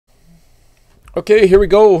Okay, here we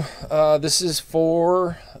go. This is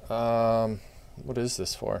for, what is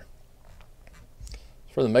this for?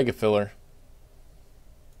 It's for the mega filler.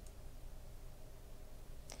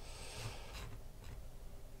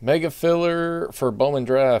 Mega filler for Bowman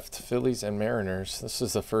draft, Phillies and Mariners. This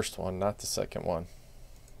is the first one, not the second one.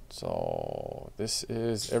 So this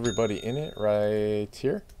is everybody in it right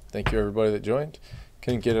here. Thank you everybody that joined.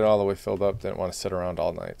 Couldn't get it all the way filled up. Didn't want to sit around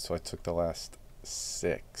all night, so I took the last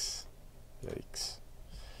 6. Yikes.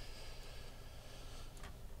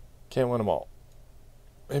 Can't win them all.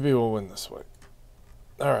 Maybe we'll win this way.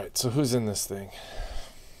 All right, so who's in this thing?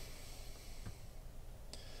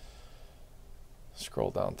 Scroll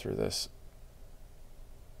down through this.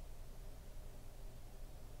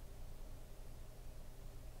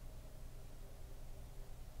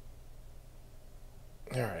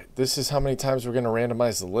 All right, this is how many times we're going to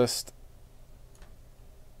randomize the list.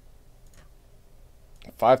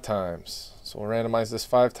 5 times. So we'll randomize this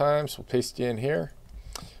 5 times. We'll paste you in here.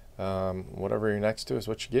 Whatever you're next to is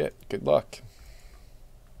what you get. Good luck.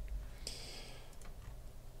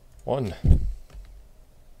 1,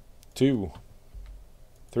 2,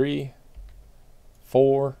 3,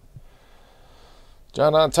 4.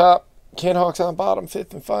 John on top. Can Hawks on bottom.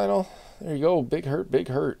 5th and final. There you go. Big hurt, big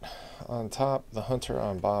hurt. On top, the Hunter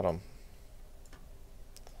on bottom.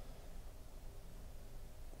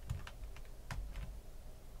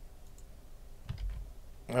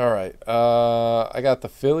 All right. I got the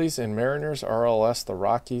Phillies and Mariners, RLS, the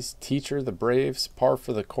Rockies, Teacher, the Braves, Par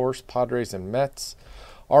for the Course, Padres and Mets,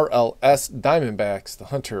 RLS, Diamondbacks, the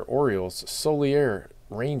Hunter, Orioles, Solier,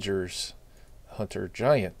 Rangers, Hunter,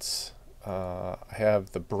 Giants. I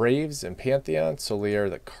have the Braves and Pantheon, Solier,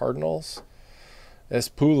 the Cardinals,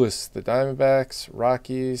 Espoulis, the Diamondbacks,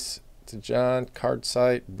 Rockies, to John, Card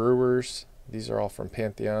Site, Brewers. These are all from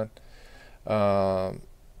Pantheon.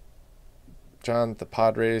 John, the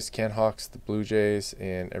Padres, Ken Hawks, the Blue Jays,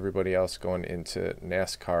 and everybody else going into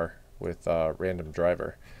NASCAR with random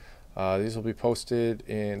driver. These will be posted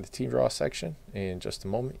in the team draw section in just a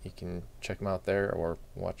moment. You can check them out there or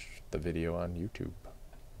watch the video on YouTube.